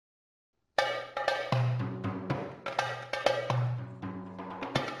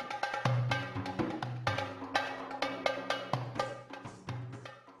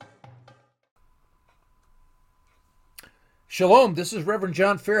Shalom, this is Reverend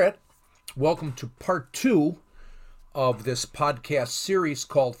John Ferret. Welcome to part 2 of this podcast series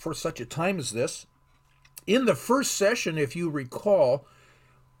called For Such a Time as This. In the first session, if you recall,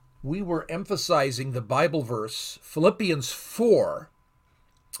 we were emphasizing the Bible verse, Philippians 4,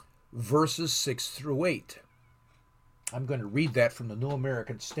 verses 6 through 8. I'm going to read that from the New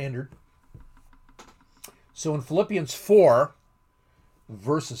American Standard. So in Philippians 4,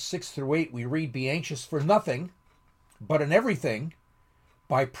 verses 6 through 8, we read, "Be anxious for nothing, but in everything,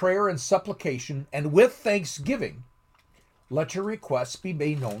 by prayer and supplication, and with thanksgiving, let your requests be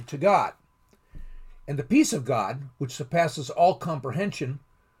made known to God. And the peace of God, which surpasses all comprehension,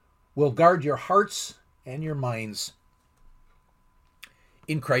 will guard your hearts and your minds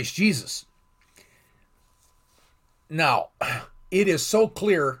in Christ Jesus." Now, it is so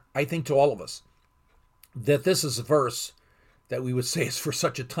clear, I think, to all of us, that this is a verse that we would say is for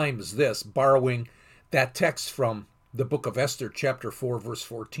such a time as this, borrowing that text from the book of Esther, chapter 4, verse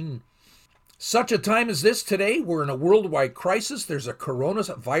 14. Such a time as this today, we're in a worldwide crisis. There's a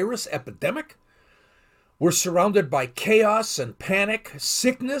coronavirus epidemic. We're surrounded by chaos and panic,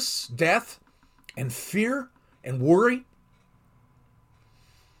 sickness, death, and fear and worry.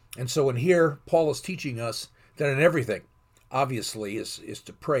 And so in here, Paul is teaching us that in everything, obviously, is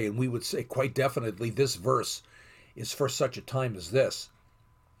to pray. And we would say quite definitely this verse is for such a time as this.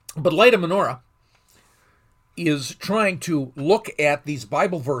 But Light of Menorah is trying to look at these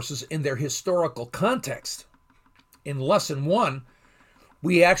Bible verses in their historical context. In lesson 1,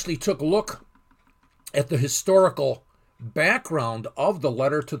 we actually took a look at the historical background of the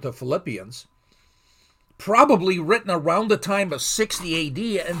letter to the Philippians, probably written around the time of 60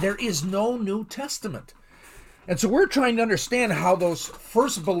 AD, and there is no New Testament. And so we're trying to understand how those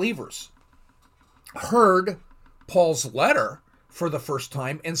first believers heard Paul's letter for the first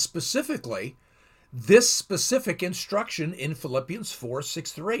time, and specifically this specific instruction in Philippians 4,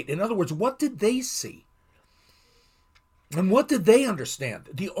 6 through 8. In other words, what did they see? And what did they understand?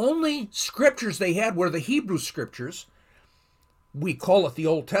 The only scriptures they had were the Hebrew scriptures. We call it the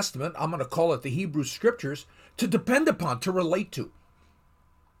Old Testament. I'm going to call it the Hebrew scriptures to depend upon, to relate to.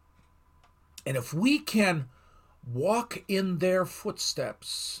 And if we can walk in their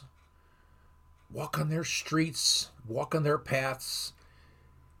footsteps, walk on their streets, walk on their paths,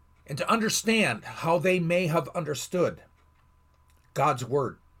 and to understand how they may have understood God's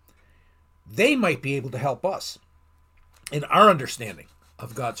word, they might be able to help us in our understanding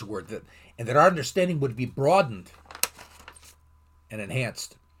of God's word, and that our understanding would be broadened and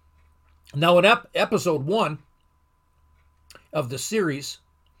enhanced. Now, in episode 1 of the series,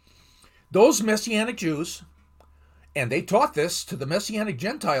 those Messianic Jews, and they taught this to the Messianic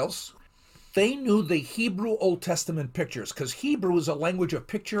Gentiles, they knew the Hebrew Old Testament pictures, because Hebrew is a language of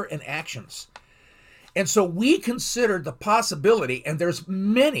picture and actions. And so we considered the possibility, and there's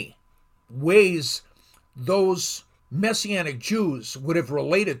many ways those Messianic Jews would have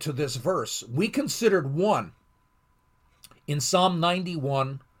related to this verse. We considered one in Psalm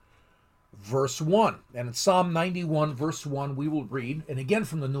 91, verse 1. And in Psalm 91, verse 1, we will read, and again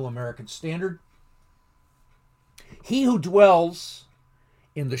from the New American Standard, "He who dwells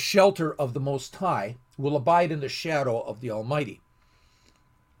in the shelter of the Most High will abide in the shadow of the Almighty."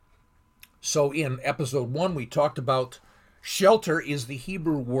 So in episode 1, we talked about shelter is the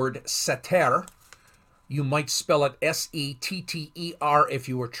Hebrew word seter. You might spell it S-E-T-T-E-R if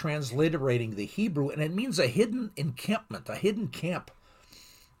you were transliterating the Hebrew, and it means a hidden encampment, a hidden camp.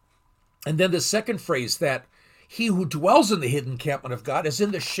 And then the second phrase, that he who dwells in the hidden encampment of God is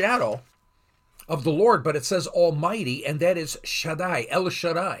in the shadow of the Lord, but it says Almighty, and that is Shaddai, El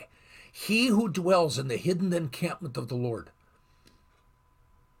Shaddai. He who dwells in the hidden encampment of the Lord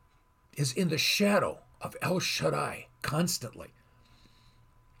is in the shadow of El Shaddai constantly.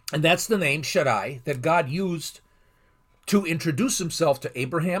 And that's the name Shaddai that God used to introduce himself to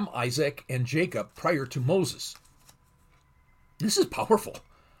Abraham, Isaac, and Jacob prior to Moses. This is powerful.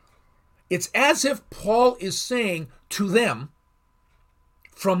 It's as if Paul is saying to them,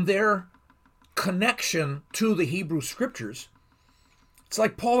 from their connection to the Hebrew scriptures, it's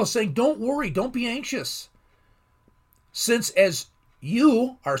like Paul is saying, don't worry, don't be anxious. Since as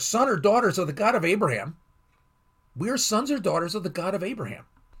you are son or daughters of the God of Abraham, we are sons or daughters of the God of Abraham.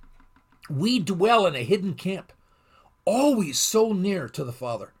 We dwell in a hidden camp, always so near to the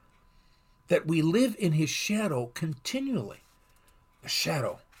Father, that we live in his shadow continually, the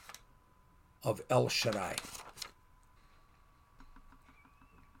shadow of El Shaddai.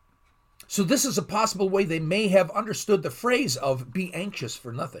 So this is a possible way they may have understood the phrase of "be anxious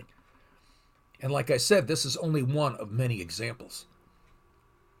for nothing." And like I said, this is only one of many examples.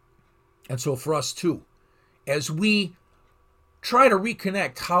 And so for us too, as we try to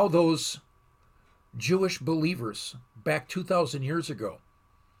reconnect how those Jewish believers back 2,000 years ago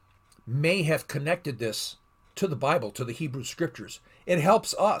may have connected this to the Bible, to the Hebrew Scriptures. It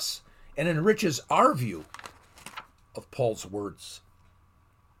helps us and enriches our view of Paul's words.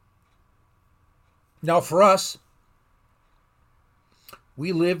 Now, for us,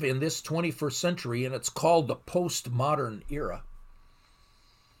 we live in this 21st century, and it's called the postmodern era.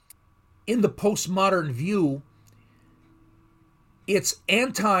 In the postmodern view, it's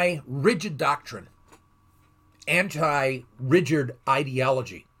anti-rigid doctrine, anti-rigid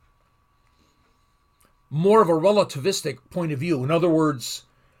ideology, more of a relativistic point of view. In other words,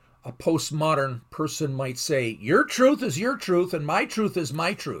 a postmodern person might say, your truth is your truth and my truth is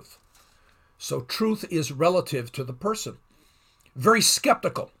my truth. So truth is relative to the person. Very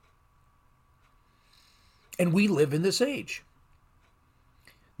skeptical. And we live in this age.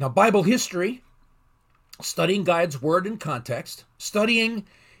 Now, Bible history, studying God's word in context, studying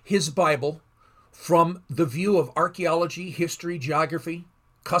his Bible from the view of archaeology, history, geography,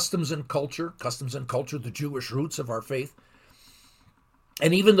 customs and culture, the Jewish roots of our faith,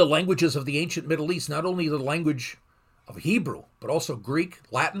 and even the languages of the ancient Middle East, not only the language of Hebrew, but also Greek,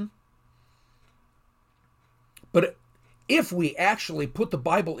 Latin. But if we actually put the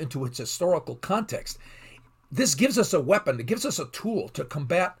Bible into its historical context, this gives us a weapon, it gives us a tool to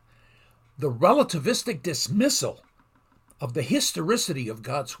combat the relativistic dismissal of the historicity of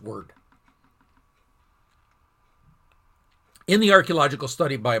God's Word. In the Archaeological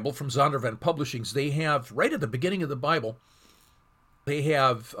Study Bible from Zondervan Publishings, they have, right at the beginning of the Bible, they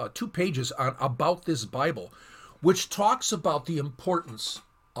have 2 pages on About This Bible, which talks about the importance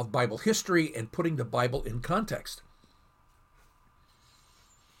of Bible history and putting the Bible in context.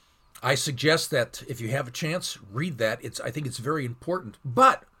 I suggest that if you have a chance, read that. I think it's very important.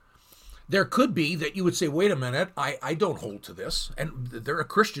 But there could be that you would say, wait a minute, I don't hold to this. And there are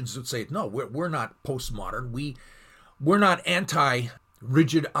Christians that say, no, we're not postmodern. We're not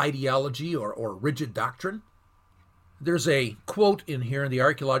anti-rigid ideology or rigid doctrine. There's a quote in here in the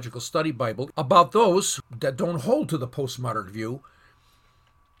Archaeological Study Bible about those that don't hold to the postmodern view.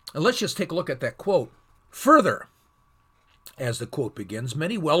 And let's just take a look at that quote. Further, as the quote begins,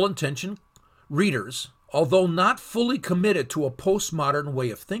 many well-intentioned readers, although not fully committed to a postmodern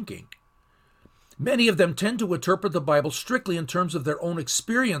way of thinking, many of them tend to interpret the Bible strictly in terms of their own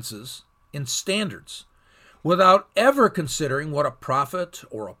experiences and standards, without ever considering what a prophet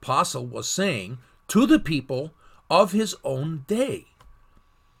or apostle was saying to the people of his own day.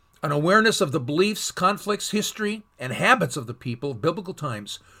 An awareness of the beliefs, conflicts, history, and habits of the people of biblical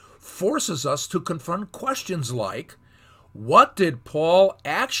times forces us to confront questions like, what did Paul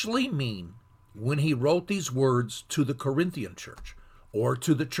actually mean when he wrote these words to the Corinthian church, or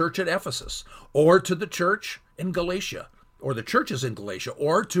to the church at Ephesus, or to the church in Galatia, or the churches in Galatia,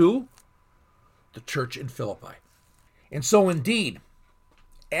 or to the church in Philippi? And so indeed,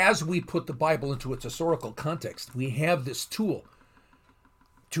 as we put the Bible into its historical context, we have this tool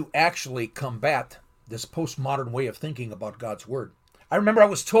to actually combat this postmodern way of thinking about God's Word. I remember I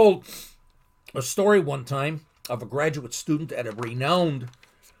was told a story one time of a graduate student at a renowned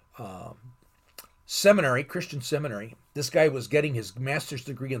seminary, Christian seminary. This guy was getting his master's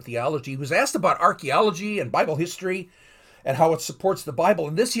degree in theology. He was asked about archaeology and Bible history and how it supports the Bible.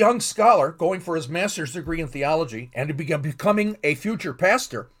 And this young scholar, going for his master's degree in theology and to becoming a future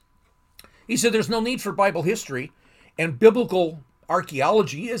pastor, he said there's no need for Bible history, and biblical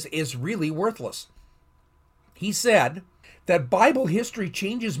archaeology is really worthless. He said that Bible history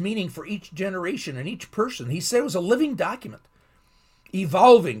changes meaning for each generation and each person. He said it was a living document,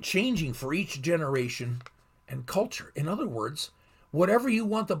 evolving, changing for each generation and culture. In other words, whatever you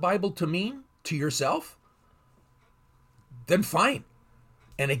want the Bible to mean to yourself, then fine.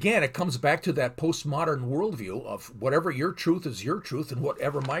 And again, it comes back to that postmodern worldview of whatever your truth is your truth and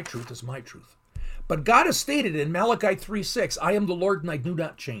whatever my truth is my truth. But God has stated in Malachi 3:6, I am the Lord and I do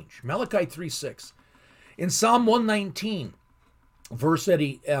not change. Malachi 3:6. In Psalm 119, verse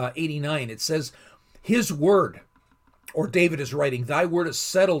 89, it says, his word, or David is writing, thy word is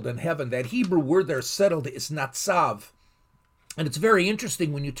settled in heaven. That Hebrew word there, settled, is natsav. And it's very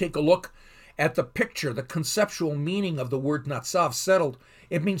interesting when you take a look at the picture, the conceptual meaning of the word natsav, settled.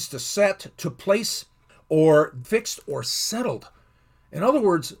 It means to set, to place, or fixed, or settled. In other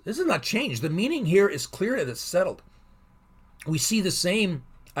words, this is not changed. The meaning here is clear that it's settled. We see the same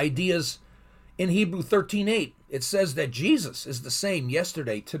ideas in Hebrew 13:8. It says that Jesus is the same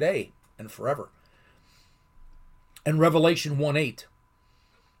yesterday, today, and forever. And Revelation 1:8,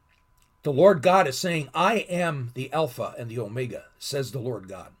 the Lord God is saying, I am the Alpha and the Omega, says the Lord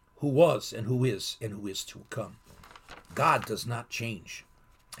God, who was and who is to come. God does not change,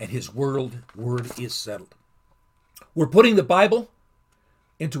 and his word is settled. We're putting the Bible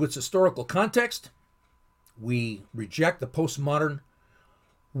into its historical context. We reject the postmodern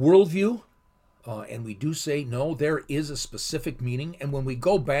worldview, and we do say, no, there is a specific meaning. And when we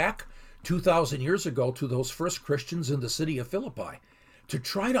go back 2,000 years ago to those first Christians in the city of Philippi, to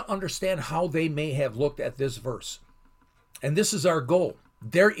try to understand how they may have looked at this verse. And this is our goal.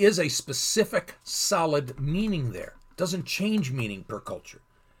 There is a specific, solid meaning there. It doesn't change meaning per culture.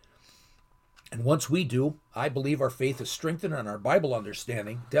 And once we do, I believe our faith is strengthened and our Bible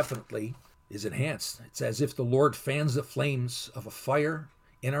understanding definitely is enhanced. It's as if the Lord fans the flames of a fire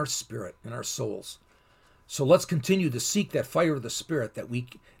in our spirit, in our souls. So let's continue to seek that fire of the Spirit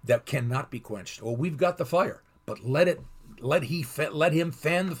that cannot be quenched. Oh, we've got the fire, but let him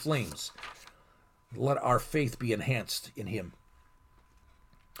fan the flames. Let our faith be enhanced in him.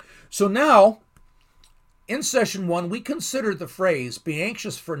 So now, in session 1, we considered the phrase, be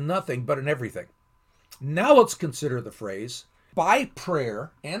anxious for nothing but in everything. Now let's consider the phrase, by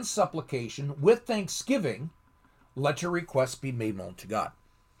prayer and supplication with thanksgiving, let your requests be made known to God.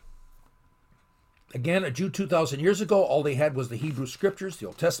 Again, a Jew 2,000 years ago, all they had was the Hebrew Scriptures, the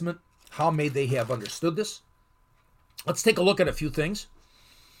Old Testament. How may they have understood this? Let's take a look at a few things.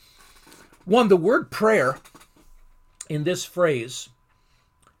 One, the word prayer in this phrase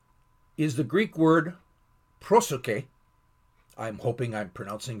is the Greek word prosoke. I'm hoping I'm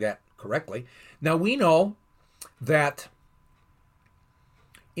pronouncing that correctly. Now, we know that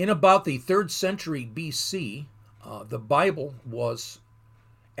in about the 3rd century BC, the Bible was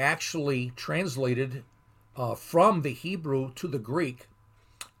actually translated from the Hebrew to the Greek,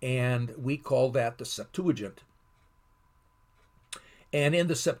 and we call that the Septuagint. And in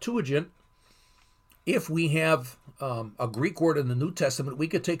the Septuagint, if we have a Greek word in the New Testament, we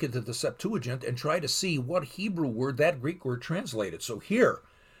could take it to the Septuagint and try to see what Hebrew word that Greek word translated. So here,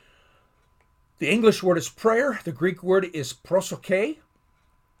 the English word is prayer, the Greek word is prosoke,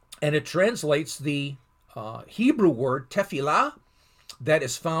 and it translates the Hebrew word tefillah that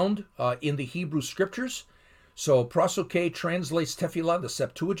is found in the Hebrew Scriptures. So prosoke translates tefillah in the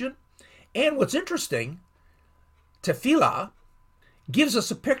Septuagint. And what's interesting, tefillah gives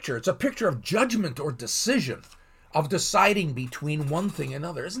us a picture. It's a picture of judgment or decision, of deciding between one thing and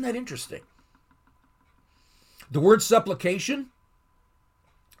another. Isn't that interesting? The word supplication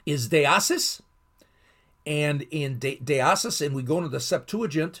is deasis, and in deasis, and we go into the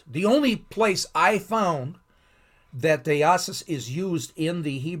Septuagint, the only place I found that deasis is used in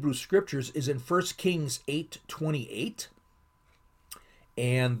the Hebrew Scriptures is in 1 Kings 8:28,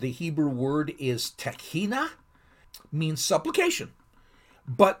 and the Hebrew word is tekina, means supplication.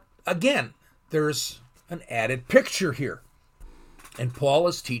 But again, there's an added picture here. And Paul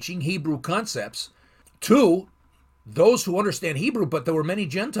is teaching Hebrew concepts to those who understand Hebrew, but there were many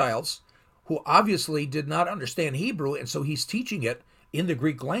Gentiles who obviously did not understand Hebrew, and so he's teaching it in the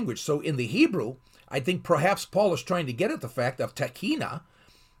Greek language. So in the Hebrew, I think perhaps Paul is trying to get at the fact of tekina.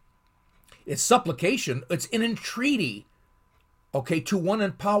 It's supplication. It's an entreaty, to one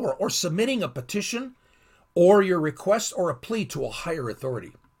in power, or submitting a petition or your request or a plea to a higher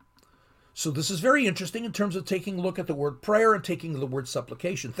authority. So this is very interesting in terms of taking a look at the word prayer and taking the word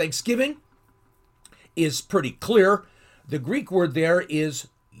supplication. Thanksgiving is pretty clear. The Greek word there is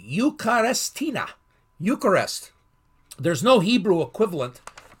Eucharistina, Eucharist. There's no Hebrew equivalent,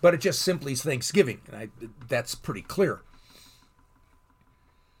 but it just simply is thanksgiving. And that's pretty clear.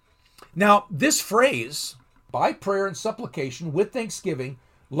 Now, this phrase, by prayer and supplication with thanksgiving,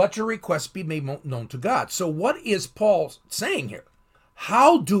 let your requests be made known to God. So what is Paul saying here?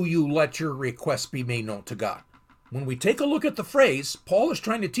 How do you let your requests be made known to God? When we take a look at the phrase, Paul is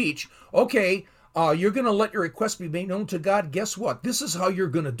trying to teach, you're going to let your requests be made known to God. Guess what? This is how you're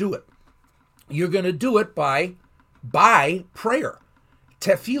going to do it. You're going to do it by prayer.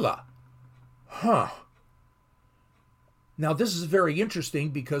 Tefillah. Now, this is very interesting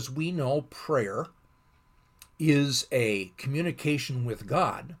because we know prayer is a communication with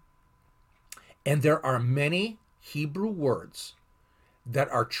God, and there are many Hebrew words that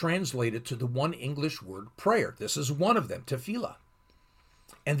are translated to the one English word prayer. This is one of them, tefillah.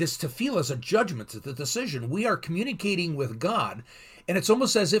 And this tefillah is a judgment, it's a decision. We are communicating with God, and it's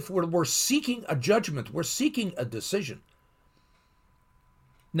almost as if we're seeking a judgment, we're seeking a decision.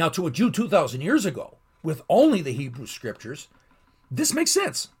 Now, to a Jew 2,000 years ago, with only the Hebrew Scriptures, this makes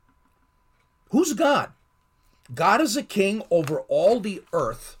sense. Who's God? God is a king over all the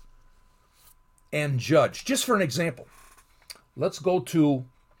earth and judge. Just for an example, let's go to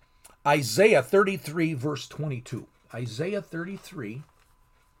Isaiah 33, verse 22. Isaiah 33,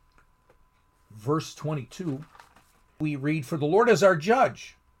 verse 22. We read, "For the Lord is our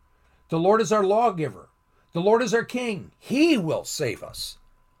judge. The Lord is our lawgiver. The Lord is our king. He will save us."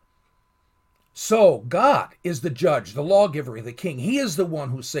 So God is the judge, the lawgiver, the king. He is the one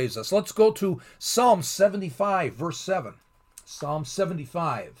who saves us. Let's go to Psalm 75, verse 7. Psalm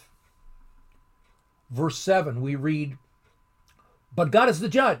 75, verse 7, we read, "But God is the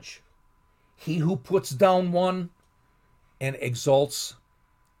judge, he who puts down one and exalts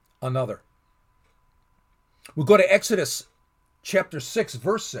another." We'll go to Exodus chapter 6,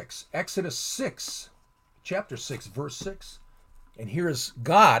 verse 6. Exodus 6, chapter 6, verse 6. And here is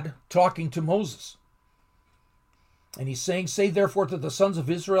God talking to Moses. And he's saying, "Say therefore to the sons of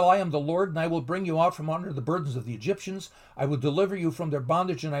Israel, I am the Lord, and I will bring you out from under the burdens of the Egyptians. I will deliver you from their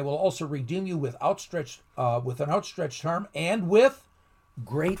bondage, and I will also redeem you with an outstretched arm and with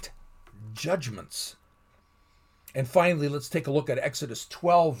great judgments." And finally, let's take a look at Exodus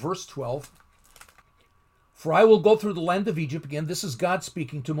 12, verse 12. "For I will go through the land of Egypt," again, this is God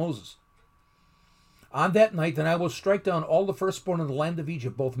speaking to Moses, "on that night, then I will strike down all the firstborn in the land of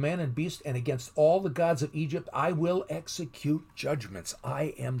Egypt, both man and beast, and against all the gods of Egypt I will execute judgments.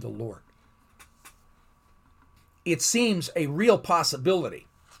 I am the Lord." It seems a real possibility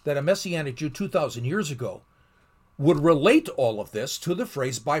that a Messianic Jew 2,000 years ago would relate all of this to the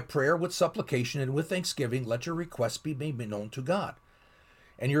phrase, "By prayer with supplication and with thanksgiving, let your requests be made known to God."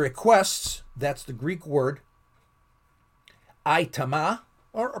 And your requests, that's the Greek word aitama,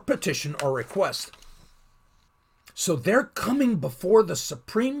 or a petition or request. So they're coming before the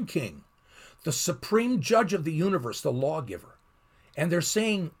supreme king, the supreme judge of the universe, the lawgiver. And they're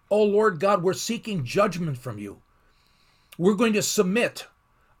saying, "Oh Lord God, we're seeking judgment from you. We're going to submit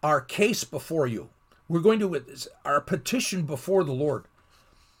our case before you. We're going to our petition before the Lord.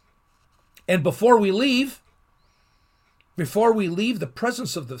 And before we leave the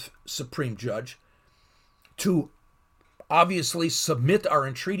presence of the supreme judge, to obviously submit our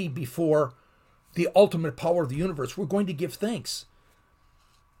entreaty before the ultimate power of the universe, we're going to give thanks.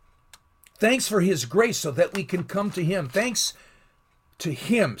 Thanks for his grace so that we can come to him. Thanks to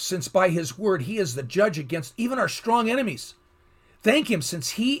him, since by his word he is the judge against even our strong enemies. Thank him,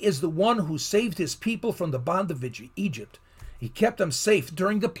 since he is the one who saved his people from the bond of Egypt. He kept them safe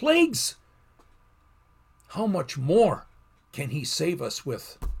during the plagues. How much more can he save us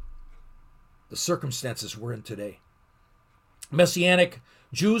with the circumstances we're in today?" Messianic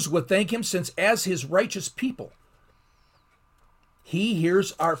Jews would thank him, since as his righteous people, he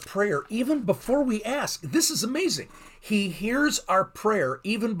hears our prayer even before we ask. This is amazing. He hears our prayer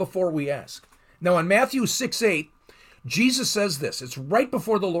even before we ask. Now in Matthew 6:8, Jesus says this. It's right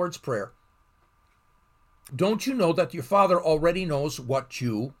before the Lord's Prayer. "Don't you know that your Father already knows what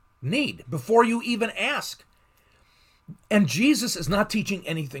you need before you even ask?" And Jesus is not teaching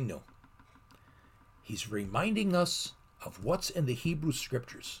anything new. He's reminding us of what's in the Hebrew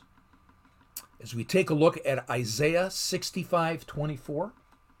Scriptures. As we take a look at Isaiah 65:24,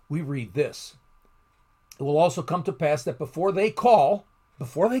 we read this. "It will also come to pass that before they call,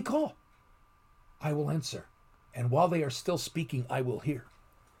 I will answer. And while they are still speaking, I will hear."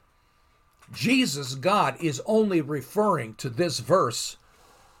 Jesus, God, is only referring to this verse,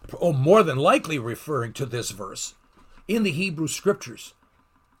 or more than likely referring to this verse, in the Hebrew Scriptures.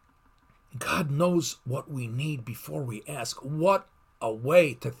 God knows what we need before we ask. What a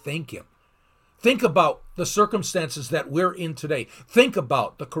way to thank him. Think about the circumstances that we're in today. Think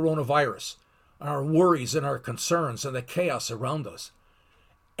about the coronavirus, our worries and our concerns and the chaos around us.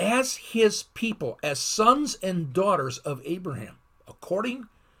 As his people, as sons and daughters of Abraham, according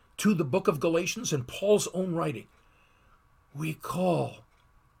to the book of Galatians and Paul's own writing, we call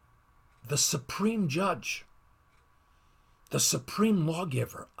the supreme judge, the supreme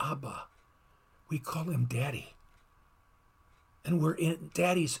lawgiver, Abba. We call him Daddy. And we're in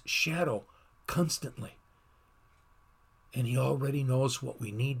Daddy's shadow constantly. And he already knows what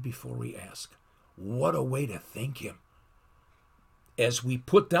we need before we ask. What a way to thank him. As we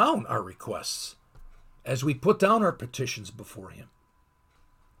put down our requests, as we put down our petitions before him.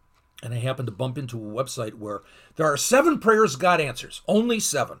 And I happened to bump into a website where there are 7 prayers God answers. Only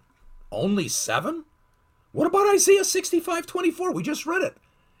 7. Only 7? What about Isaiah 65:24? We just read it.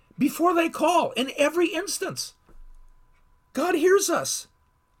 Before they call, in every instance, God hears us.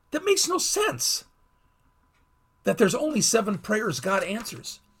 That makes no sense. That there's only 7 prayers God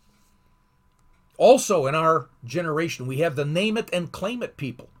answers. Also, in our generation, we have the name it and claim it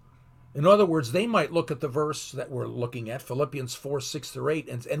people. In other words, they might look at the verse that we're looking at, Philippians 4:6-8,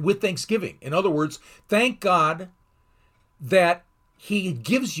 and with thanksgiving. In other words, thank God that he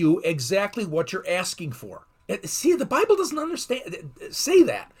gives you exactly what you're asking for. See, the Bible doesn't say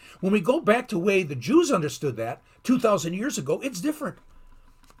that. When we go back to the way the Jews understood that 2,000 years ago, it's different.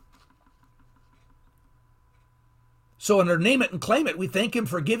 So under name it and claim it, we thank him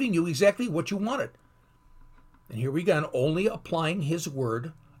for giving you exactly what you wanted. And here we go, only applying his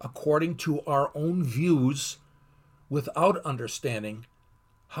word according to our own views without understanding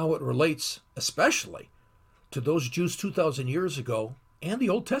how it relates, especially to those Jews 2,000 years ago and the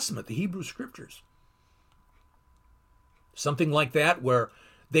Old Testament, the Hebrew Scriptures. Something like that where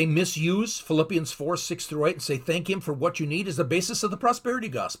they misuse Philippians 4, 6 through 8 and say, thank him for what you need is the basis of the prosperity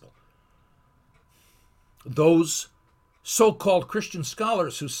gospel. Those so-called Christian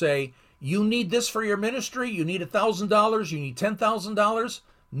scholars who say, you need this for your ministry, you need $1,000, you need $10,000,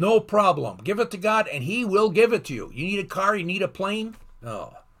 no problem. Give it to God and he will give it to you. You need a car, you need a plane?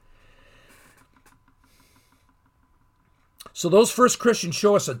 Oh. So those first Christians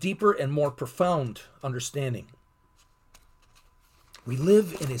show us a deeper and more profound understanding. We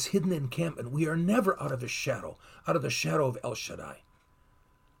live in his hidden encampment. We are never out of his shadow, out of the shadow of El Shaddai.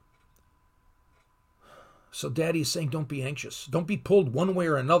 So Daddy is saying, don't be anxious. Don't be pulled one way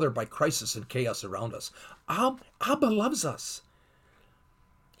or another by crisis and chaos around us. Abba loves us.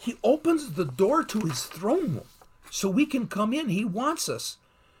 He opens the door to his throne room so we can come in. He wants us.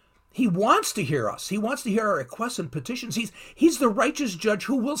 He wants to hear us. He wants to hear our requests and petitions. He's the righteous judge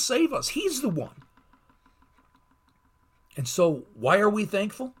who will save us. He's the one. And so why are we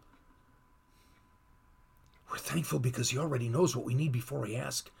thankful? We're thankful because he already knows what we need before we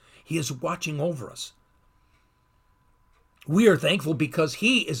ask. He is watching over us. We are thankful because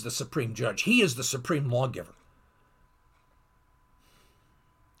he is the supreme judge. He is the supreme lawgiver.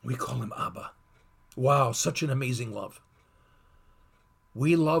 We call him Abba. Wow, such an amazing love.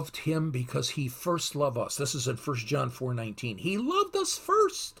 We loved him because he first loved us. This is in 1 John 4:19. He loved us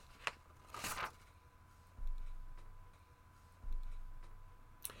first.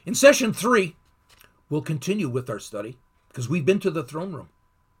 In session 3, we'll continue with our study because we've been to the throne room.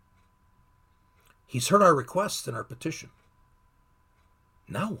 He's heard our request and our petition.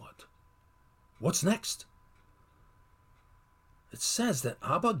 Now what? What's next? It says that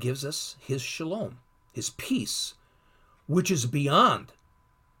Abba gives us his shalom, his peace, which is beyond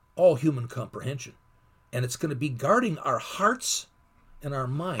all human comprehension. And it's going to be guarding our hearts and our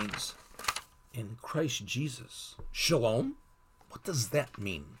minds in Christ Jesus. Shalom? What does that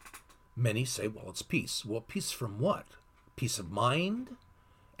mean? Many say, well, it's peace. Well, peace from what? Peace of mind?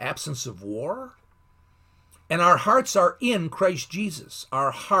 Absence of war? And our hearts are in Christ Jesus.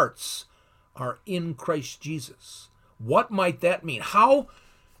 Our hearts are in Christ Jesus. What might that mean? How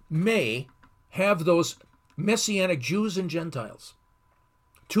may have those Messianic Jews and Gentiles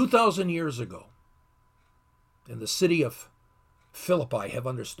 2,000 years ago in the city of Philippi have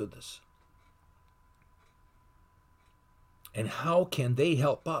understood this? And how can they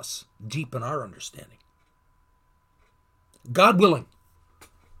help us deepen our understanding? God willing,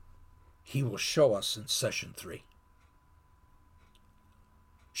 he will show us in session 3.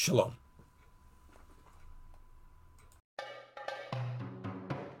 Shalom.